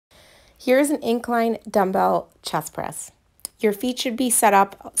Here's an incline dumbbell chest press. Your feet should be set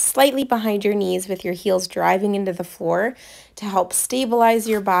up slightly behind your knees with your heels driving into the floor to help stabilize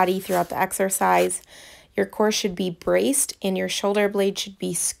your body throughout the exercise. Your core should be braced and your shoulder blade should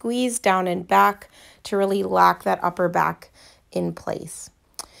be squeezed down and back to really lock that upper back in place.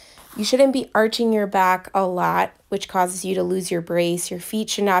 You shouldn't be arching your back a lot, which causes you to lose your brace. Your feet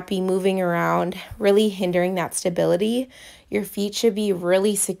should not be moving around, really hindering that stability. Your feet should be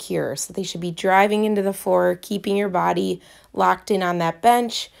really secure, so they should be driving into the floor, keeping your body locked in on that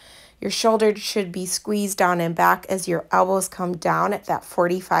bench. Your shoulders should be squeezed down and back as your elbows come down at that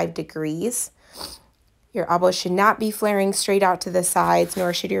 45 degrees. Your elbows should not be flaring straight out to the sides,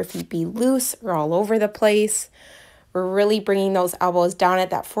 nor should your feet be loose or all over the place. We're really bringing those elbows down at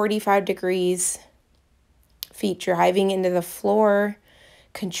that 45 degrees, feet driving into the floor,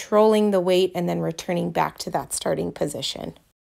 controlling the weight, and then returning back to that starting position.